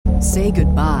Say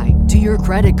goodbye to your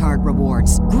credit card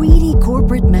rewards. Greedy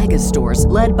corporate mega stores,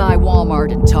 led by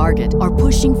Walmart and Target, are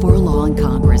pushing for a law in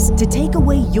Congress to take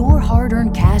away your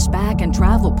hard-earned cash back and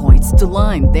travel points to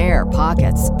line their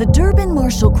pockets. The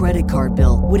Durbin-Marshall credit card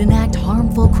bill would enact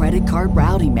harmful credit card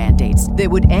routing mandates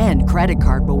that would end credit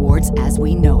card rewards as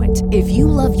we know it. If you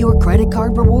love your credit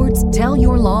card rewards, tell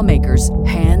your lawmakers,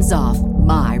 hands off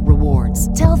my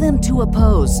rewards. Tell them to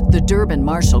oppose the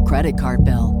Durbin-Marshall credit card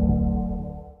bill.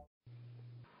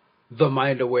 The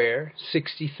Mind Aware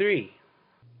 63.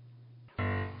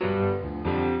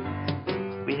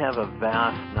 We have a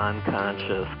vast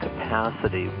non-conscious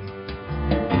capacity.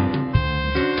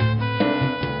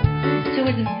 So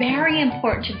it's very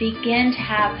important to begin to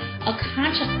have a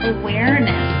conscious awareness.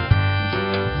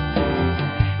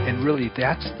 And really,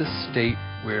 that's the state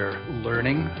where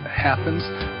learning happens.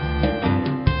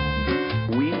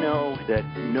 We know that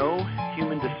no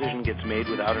human decision gets made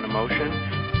without an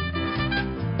emotion.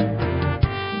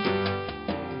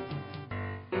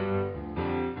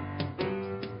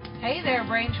 Hey there,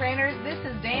 brain trainers. This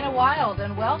is Dana Wilde,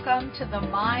 and welcome to the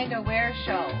Mind Aware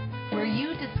Show, where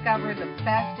you discover the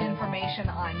best information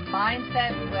on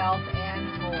mindset, wealth,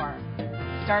 and more.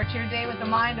 Start your day with the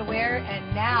Mind Aware,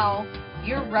 and now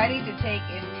you're ready to take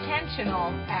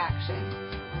intentional action.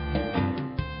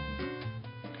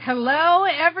 Hello,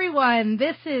 everyone.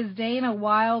 This is Dana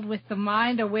Wilde with the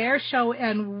Mind Aware Show,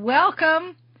 and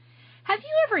welcome. Have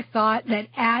you ever thought that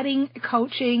adding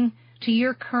coaching to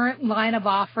your current line of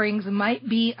offerings might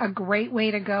be a great way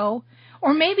to go?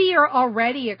 Or maybe you're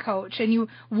already a coach and you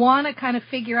want to kind of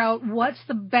figure out what's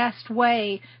the best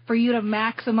way for you to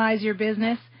maximize your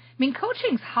business. I mean,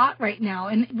 coaching's hot right now,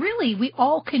 and really, we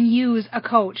all can use a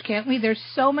coach, can't we? There's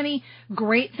so many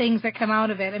great things that come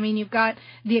out of it. I mean, you've got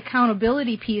the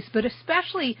accountability piece, but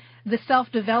especially the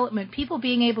self-development, people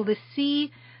being able to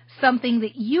see something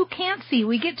that you can't see.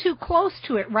 We get too close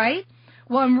to it, right?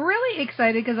 Well, I'm really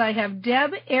excited because I have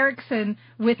Deb Erickson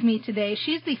with me today.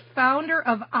 She's the founder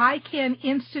of iCan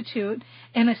Institute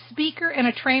and a speaker and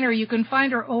a trainer. You can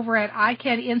find her over at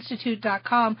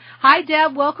icaninstitute.com. Hi,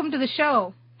 Deb. Welcome to the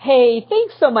show. Hey,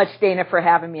 thanks so much, Dana, for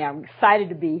having me. I'm excited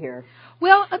to be here.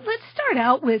 Well, let's start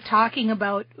out with talking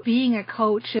about being a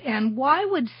coach, and why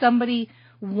would somebody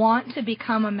want to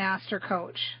become a master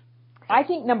coach? I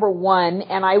think number one,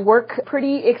 and I work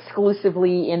pretty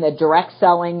exclusively in the direct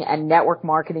selling and network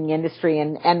marketing industry,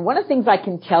 and one of the things I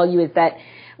can tell you is that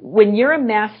when you're a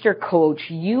master coach,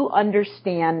 you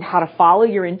understand how to follow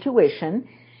your intuition.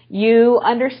 You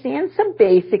understand some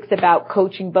basics about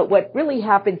coaching, but what really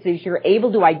happens is you're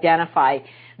able to identify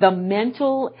the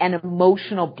mental and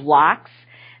emotional blocks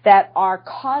that are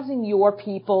causing your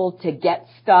people to get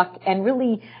stuck and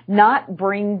really not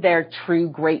bring their true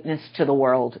greatness to the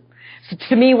world. So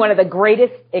to me, one of the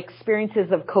greatest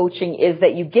experiences of coaching is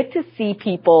that you get to see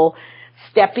people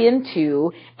step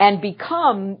into and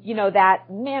become, that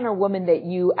man or woman that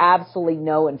you absolutely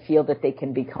know and feel that they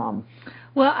can become.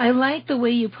 Well, I like the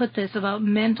way you put this about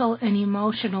mental and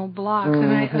emotional blocks,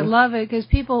 and I love it because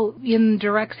people in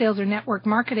direct sales or network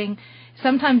marketing,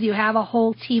 sometimes you have a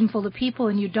whole team full of people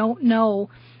and you don't know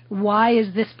why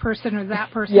is this person or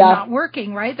that person not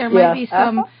working, right? There might be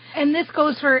some, and this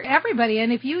goes for everybody.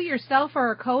 And if you yourself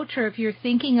are a coach, or if you're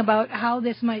thinking about how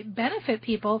this might benefit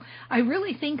people, I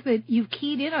really think that you've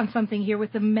keyed in on something here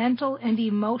with the mental and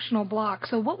emotional block.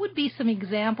 So what would be some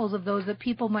examples of those that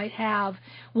people might have?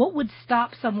 What would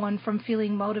stop someone from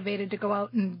feeling motivated to go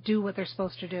out and do what they're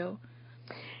supposed to do?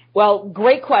 Well,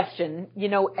 great question.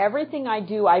 Everything I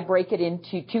do, I break it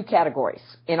into two categories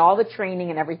in all the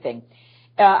training and everything.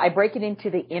 I break it into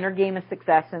the inner game of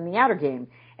success and the outer game.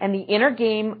 And the inner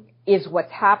game is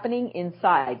what's happening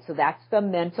inside. So that's the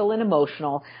mental and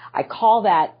emotional. I call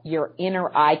that your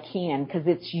inner I can, because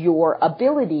it's your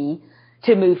ability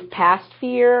to move past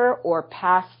fear or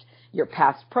past your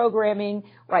past programming,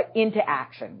 right, into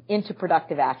action, into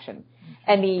productive action.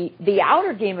 And the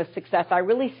outer game of success, I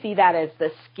really see that as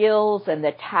the skills and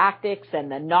the tactics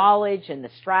and the knowledge and the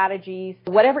strategies.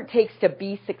 Whatever it takes to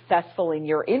be successful in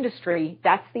your industry,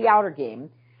 that's the outer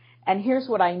game. And here's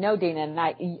what I know, Dana,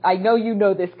 and I know you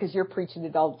know this because you're preaching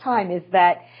it all the time, is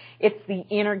that it's the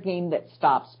inner game that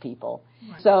stops people.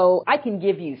 Right. So I can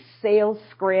give you sales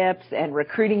scripts and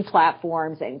recruiting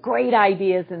platforms and great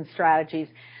ideas and strategies,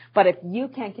 but if you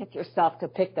can't get yourself to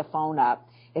pick the phone up,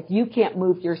 if you can't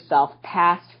move yourself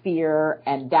past fear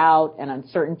and doubt and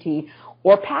uncertainty,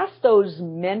 or past those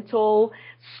mental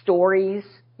stories,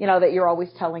 that you're always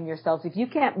telling yourselves, if you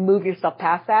can't move yourself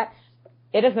past that,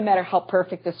 it doesn't matter how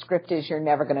perfect the script is, you're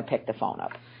never going to pick the phone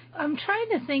up. I'm trying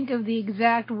to think of the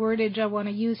exact wordage I want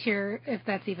to use here, if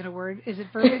that's even a word. Is it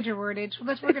verbiage or wordage?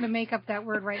 We're going to make up that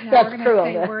word right now. That's we're going true. to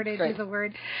say wordage is a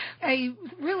word. I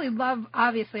really love,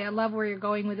 obviously, I love where you're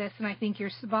going with this, and I think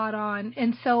you're spot on.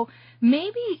 And so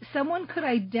maybe someone could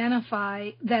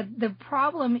identify that the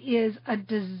problem is a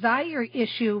desire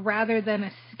issue rather than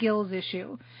a skills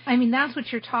issue. I mean, that's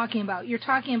what you're talking about. You're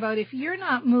talking about if you're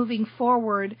not moving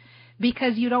forward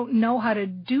because you don't know how to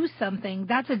do something,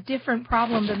 that's a different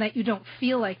problem than that you don't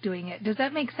feel like doing it. Does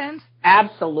that make sense?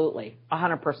 Absolutely,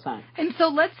 100%. And so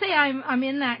let's say I'm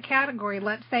in that category.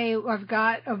 Let's say I've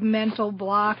got a mental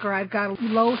block, or I've got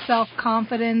low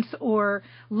self-confidence or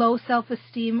low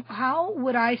self-esteem. How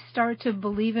would I start to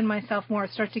believe in myself more,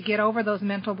 start to get over those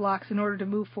mental blocks in order to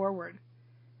move forward?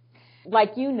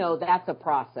 Like that's a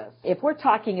process. If we're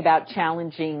talking about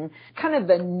challenging kind of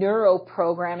the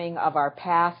neuroprogramming of our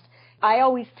past, I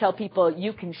always tell people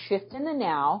you can shift in the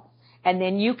now, and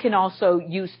then you can also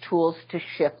use tools to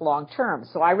shift long term.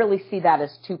 So I really see that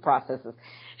as two processes.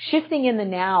 Shifting in the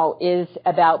now is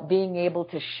about being able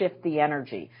to shift the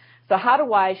energy. So how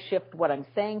do I shift what I'm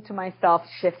saying to myself,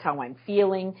 shift how I'm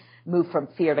feeling, move from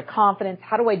fear to confidence?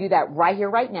 How do I do that right here,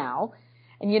 right now?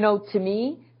 And to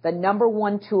me, the number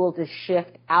one tool to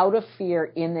shift out of fear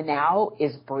in the now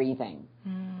is breathing.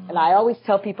 And I always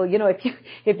tell people,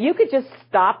 if you could just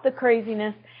stop the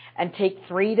craziness and take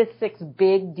 3 to 6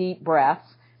 big, deep breaths,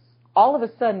 all of a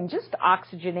sudden just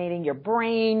oxygenating your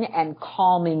brain and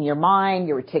calming your mind,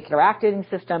 your reticular activating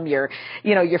system, your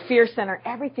fear center,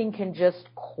 everything can just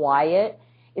quiet.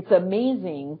 It's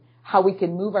amazing how we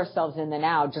can move ourselves in the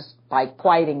now just by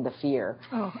quieting the fear.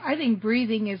 Oh, I think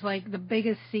breathing is like the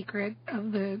biggest secret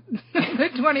of the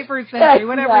 21st century,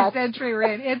 whatever century we're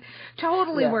in. It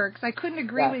totally works. I couldn't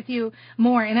agree with you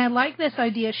more. And I like this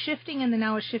idea, shifting in the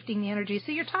now is shifting the energy.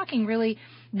 So you're talking really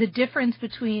the difference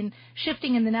between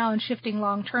shifting in the now and shifting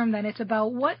long term. Then it's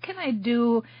about what can I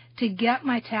do to get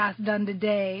my task done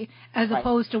today as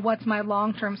opposed to what's my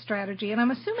long-term strategy. And I'm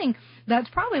assuming that's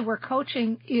probably where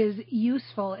coaching is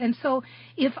useful. And so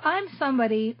if I'm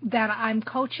somebody that I'm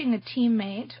coaching a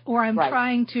teammate, or I'm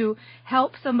trying to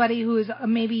help somebody who is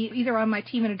maybe either on my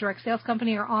team in a direct sales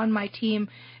company or on my team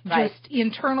just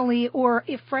internally, or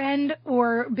a friend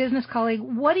or business colleague,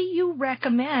 what do you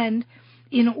recommend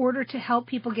in order to help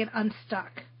people get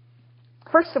unstuck?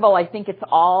 First of all, I think it's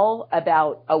all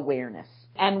about awareness.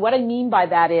 And what I mean by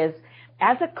that is,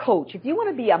 as a coach, if you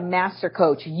want to be a master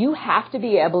coach, you have to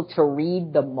be able to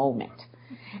read the moment.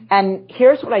 And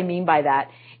here's what I mean by that,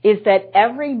 is that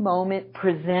every moment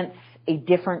presents a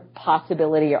different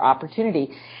possibility or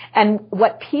opportunity. And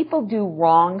what people do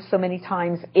wrong so many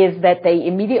times is that they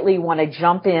immediately want to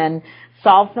jump in,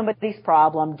 solve somebody's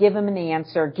problem, give them an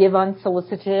answer, give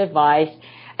unsolicited advice,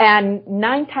 and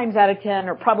 9 times out of 10,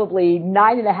 or probably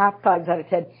 9.5 times out of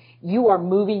 10, you are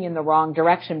moving in the wrong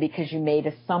direction because you made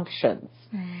assumptions.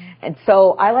 And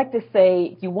so I like to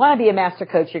say, if you want to be a master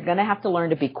coach, you're going to have to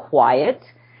learn to be quiet.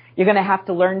 You're going to have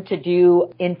to learn to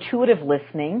do intuitive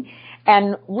listening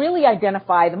and really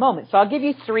identify the moment. So I'll give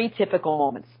you 3 typical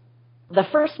moments. The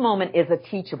first moment is a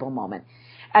teachable moment.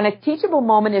 And a teachable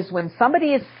moment is when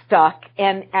somebody is stuck,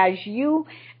 and as you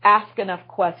ask enough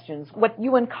questions, what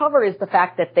you uncover is the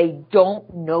fact that they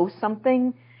don't know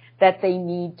something that they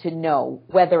need to know,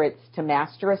 whether it's to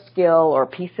master a skill or a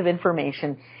piece of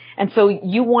information. And so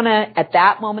you want to, at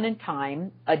that moment in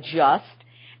time, adjust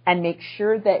and make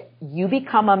sure that you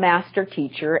become a master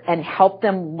teacher and help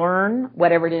them learn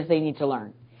whatever it is they need to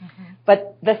learn.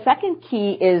 But the second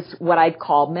key is what I'd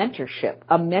call mentorship,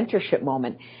 a mentorship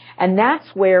moment. And that's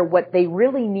where what they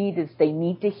really need is they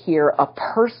need to hear a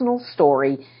personal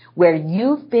story where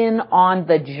you've been on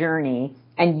the journey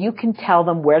and you can tell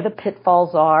them where the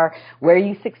pitfalls are, where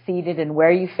you succeeded and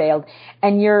where you failed.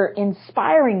 And you're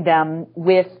inspiring them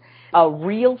with a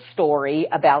real story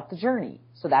about the journey.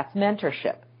 So that's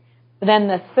mentorship. Then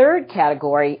the third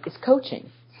category is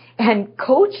coaching. And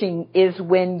coaching is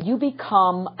when you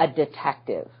become a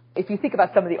detective. If you think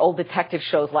about some of the old detective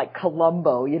shows like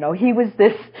Columbo, he was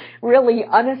this really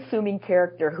unassuming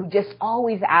character who just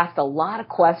always asked a lot of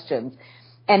questions.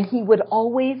 And he would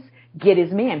always get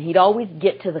his man. He'd always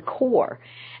get to the core.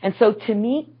 And so to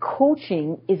me,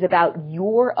 coaching is about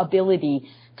your ability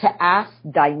to ask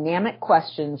dynamic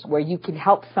questions where you can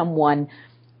help someone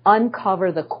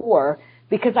uncover the core.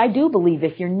 Because I do believe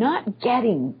if you're not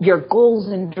getting your goals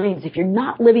and dreams, if you're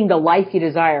not living the life you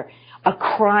desire, a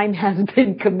crime has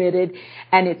been committed.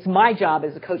 And it's my job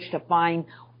as a coach to find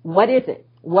what is it?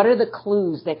 What are the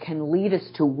clues that can lead us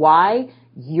to why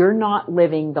you're not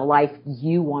living the life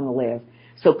you want to live?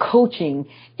 So coaching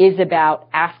is about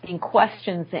asking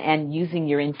questions and using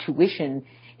your intuition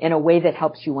in a way that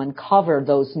helps you uncover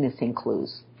those missing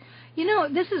clues. You know,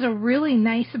 this is a really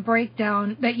nice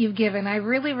breakdown that you've given. I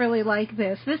really, really like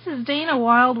this. This is Dana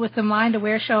Wilde with the Mind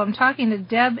Aware Show. I'm talking to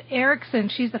Deb Erickson.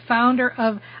 She's the founder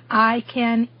of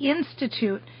iCan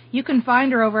Institute. You can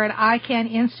find her over at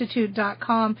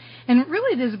icaninstitute.com. And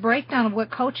really this breakdown of what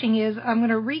coaching is, I'm going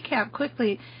to recap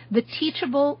quickly. The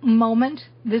teachable moment.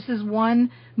 This is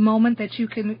one moment that you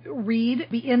can read,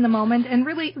 be in the moment. And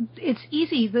really, it's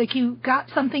easy. Like you got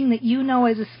something that you know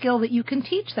as a skill that you can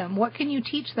teach them. What can you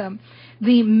teach them?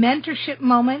 The mentorship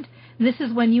moment. This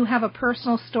is when you have a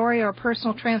personal story or a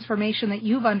personal transformation that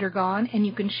you've undergone and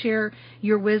you can share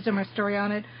your wisdom or story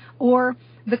on it. Or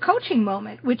the coaching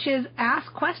moment, which is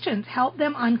ask questions, help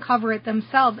them uncover it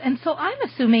themselves. And so I'm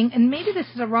assuming, and maybe this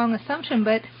is a wrong assumption,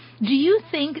 but do you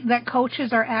think that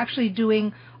coaches are actually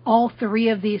doing all three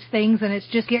of these things and it's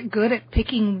just get good at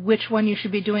picking which one you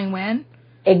should be doing when?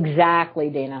 Exactly,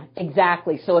 Dana.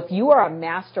 Exactly. So if you are a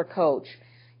master coach,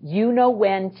 you know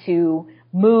when to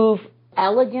move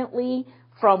elegantly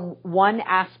from one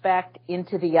aspect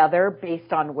into the other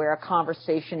based on where a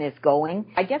conversation is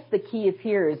going. I guess the key is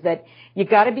here is that you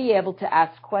got to be able to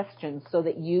ask questions so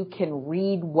that you can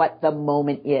read what the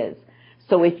moment is.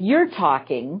 So if you're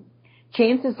talking,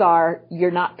 chances are you're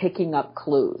not picking up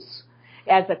clues.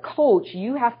 As a coach,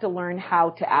 you have to learn how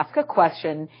to ask a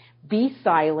question, be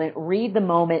silent, read the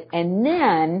moment, and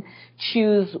then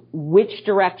choose which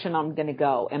direction I'm going to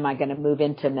go. Am I going to move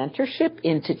into mentorship,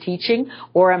 into teaching,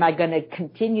 or am I going to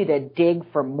continue to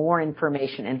dig for more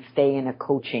information and stay in a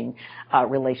coaching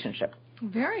relationship?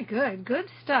 Very good. Good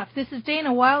stuff. This is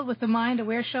Dana Wilde with the Mind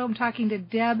Aware Show. I'm talking to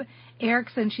Deb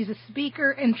Erickson. She's a speaker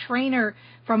and trainer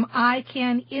from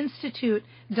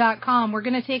icaninstitute.com. We're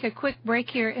going to take a quick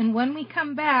break here, and when we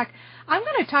come back, I'm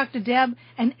going to talk to Deb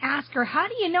and ask her, how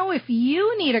do you know if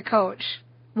you need a coach?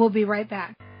 We'll be right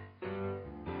back.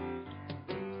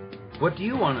 What do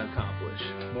you want to accomplish?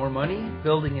 More money?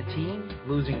 Building a team?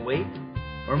 Losing weight?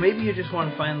 Or maybe you just want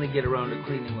to finally get around to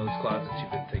cleaning those closets you've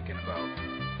been thinking about.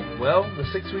 Well, the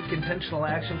 6-week intentional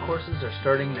action courses are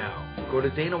starting now. Go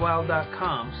to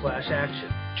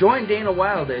danawilde.com/action. Join Dana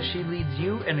Wilde as she leads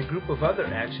you and a group of other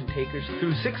action takers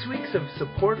through 6 weeks of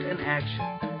support and action.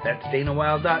 That's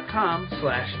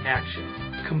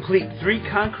danawilde.com/action. Complete 3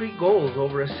 concrete goals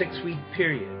over a 6-week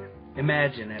period.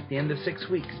 Imagine at the end of 6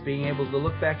 weeks being able to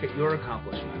look back at your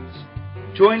accomplishments.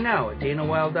 Join now at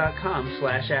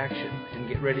danawilde.com/action and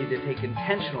get ready to take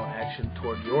intentional action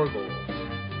toward your goals.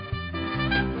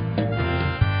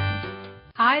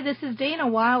 Hi, this is Dana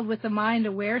Wilde with the Mind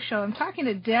Aware Show. I'm talking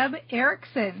to Deb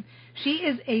Erickson. She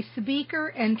is a speaker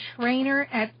and trainer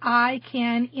at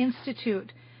iCan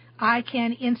Institute,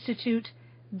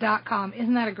 icaninstitute.com.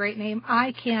 Isn't that a great name?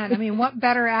 iCan. I mean, what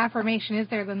better affirmation is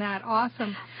there than that?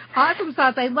 Awesome. Awesome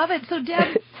thoughts. I love it. So,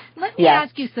 Deb, let me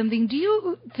ask you something. Do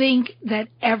you think that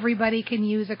everybody can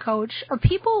use a coach? Are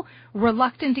people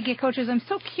reluctant to get coaches? I'm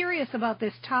so curious about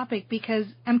this topic because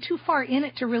I'm too far in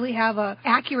it to really have an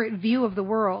accurate view of the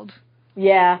world.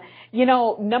 Yeah. You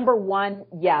know, number one,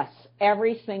 yes,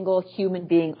 every single human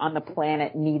being on the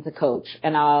planet needs a coach.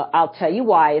 And I'll tell you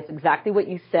why. It's exactly what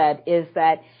you said, is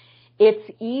that it's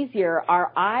easier.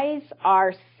 Our eyes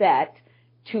are set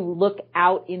to look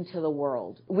out into the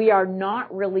world. We are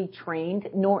not really trained,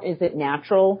 nor is it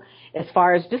natural as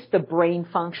far as just the brain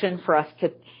function for us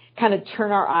to kind of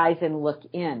turn our eyes and look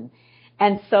in.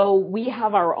 And so we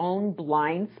have our own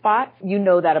blind spots. You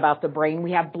know that about the brain.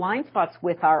 We have blind spots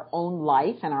with our own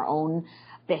life and our own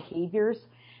behaviors.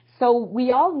 So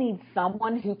we all need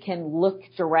someone who can look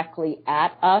directly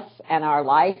at us and our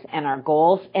life and our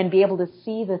goals and be able to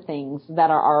see the things that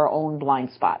are our own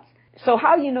blind spots. So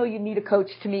how you know you need a coach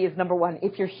to me is number one,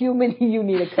 if you're human, you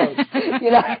need a coach.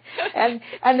 You know? And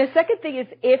the second thing is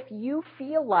if you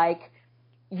feel like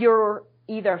you're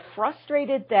either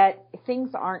frustrated that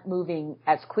things aren't moving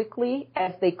as quickly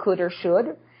as they could or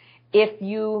should, if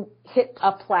you hit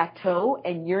a plateau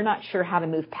and you're not sure how to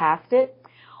move past it,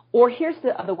 or here's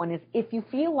the other one is if you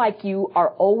feel like you are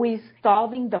always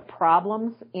solving the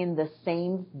problems in the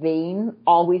same vein,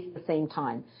 always at the same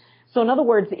time. So in other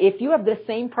words, if you have the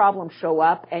same problem show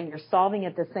up and you're solving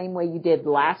it the same way you did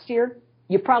last year,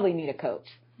 you probably need a coach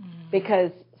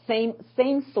because same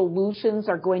solutions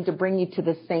are going to bring you to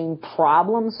the same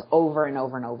problems over and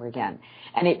over and over again.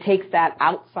 And it takes that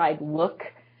outside look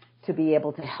to be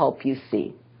able to help you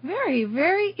see. Very,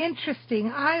 very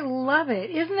interesting. I love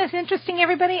it. Isn't this interesting,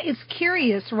 everybody? It's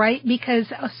curious, right?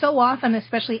 Because so often,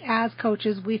 especially as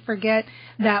coaches, we forget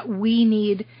that we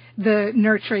need the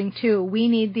nurturing too. We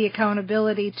need the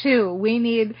accountability too. We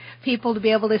need people to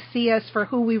be able to see us for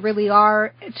who we really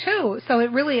are too. So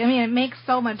it really, it makes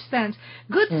so much sense.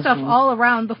 Good stuff all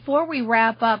around. Before we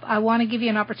wrap up, I want to give you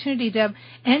an opportunity, Deb.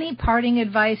 Any parting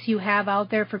advice you have out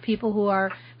there for people who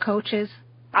are coaches?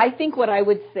 I think what I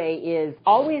would say is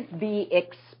always be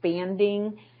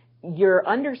expanding your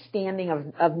understanding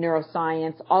of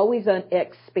neuroscience, always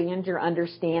expand your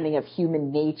understanding of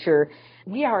human nature.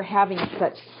 We are having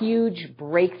such huge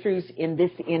breakthroughs in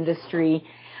this industry.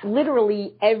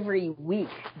 Literally every week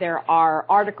there are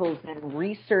articles and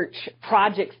research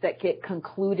projects that get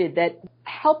concluded that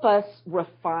help us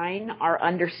refine our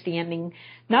understanding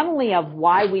not only of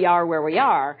why we are where we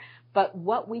are, but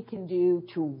what we can do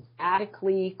to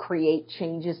radically create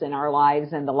changes in our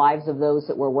lives and the lives of those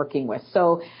that we're working with.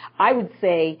 So I would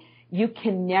say you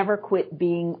can never quit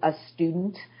being a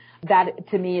student. That,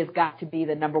 to me, has got to be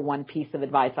the number one piece of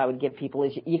advice I would give people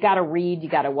is you got to read, you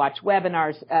got to watch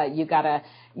webinars, you got to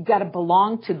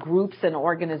belong to groups and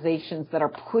organizations that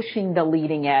are pushing the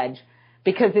leading edge.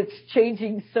 Because it's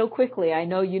changing so quickly. I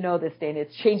know you know this, Dana.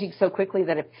 It's changing so quickly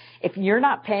that if you're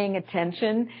not paying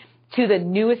attention to the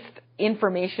newest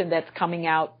information that's coming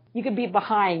out, you could be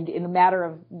behind in a matter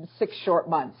of 6 short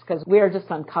months because we are just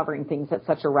uncovering things at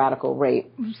such a radical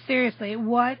rate. Seriously,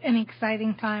 what an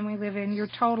exciting time we live in. You're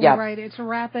totally right. It's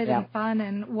rapid and fun,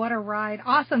 and what a ride.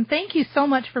 Awesome. Thank you so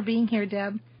much for being here,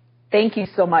 Deb. Thank you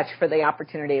so much for the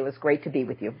opportunity. It was great to be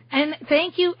with you. And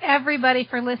thank you, everybody,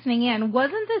 for listening in.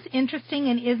 Wasn't this interesting,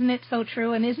 and isn't it so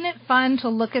true? And isn't it fun to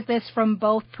look at this from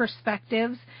both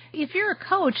perspectives? If you're a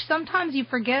coach, sometimes you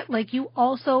forget, you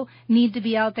also need to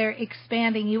be out there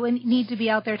expanding. You need to be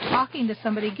out there talking to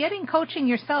somebody, getting coaching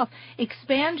yourself,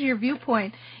 expand your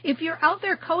viewpoint. If you're out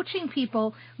there coaching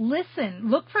people, listen.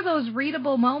 Look for those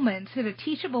readable moments. Is it a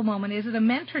teachable moment? Is it a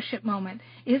mentorship moment?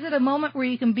 Is it a moment where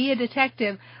you can be a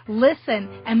detective? Listen,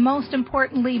 and most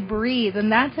importantly, breathe.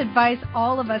 And that's advice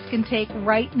all of us can take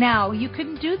right now. You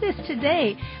can do this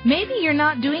today. Maybe you're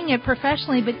not doing it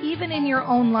professionally, but even in your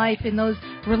own life, in those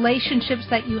relationships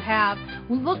that you have,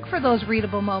 look for those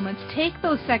readable moments. Take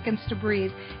those seconds to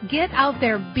breathe. Get out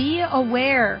there. Be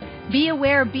aware. Be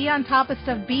aware. Be on top of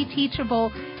stuff. Be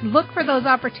teachable. Look for those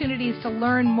opportunities to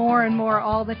learn more and more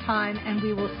all the time. And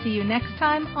we will see you next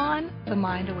time on The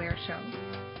Mind Aware Show.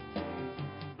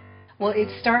 Well, it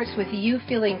starts with you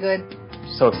feeling good.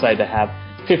 So excited to have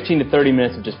 15 to 30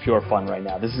 minutes of just pure fun right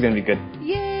now. This is going to be good.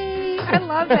 Yay! I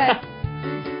love that.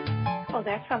 Oh,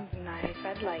 that sounds nice.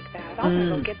 I'd like that. I'll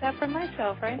go get that for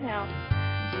myself right now.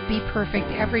 Be perfect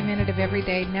every minute of every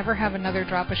day. Never have another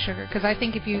drop of sugar. Because I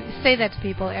think if you say that to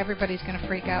people, everybody's going to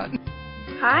freak out.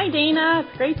 Hi, Dana.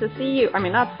 It's great to see you. I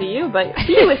mean, not see you, but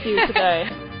be with you today.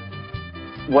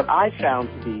 What I found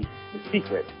to be the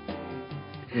secret.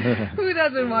 Who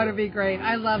doesn't want to be great?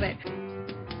 I love it.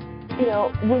 You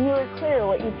know, when you are clear,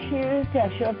 what you choose to have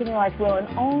show up in your life will, and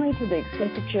only to the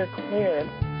extent that you're clear.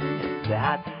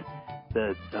 That's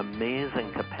the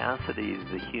amazing capacity of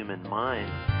the human mind.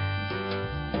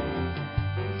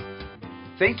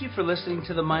 Thank you for listening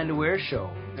to The Mind Aware Show.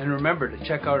 And remember to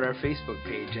check out our Facebook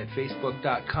page at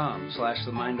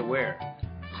facebook.com/TheMindAware.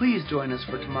 Please join us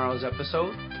for tomorrow's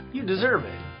episode. You deserve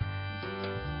it.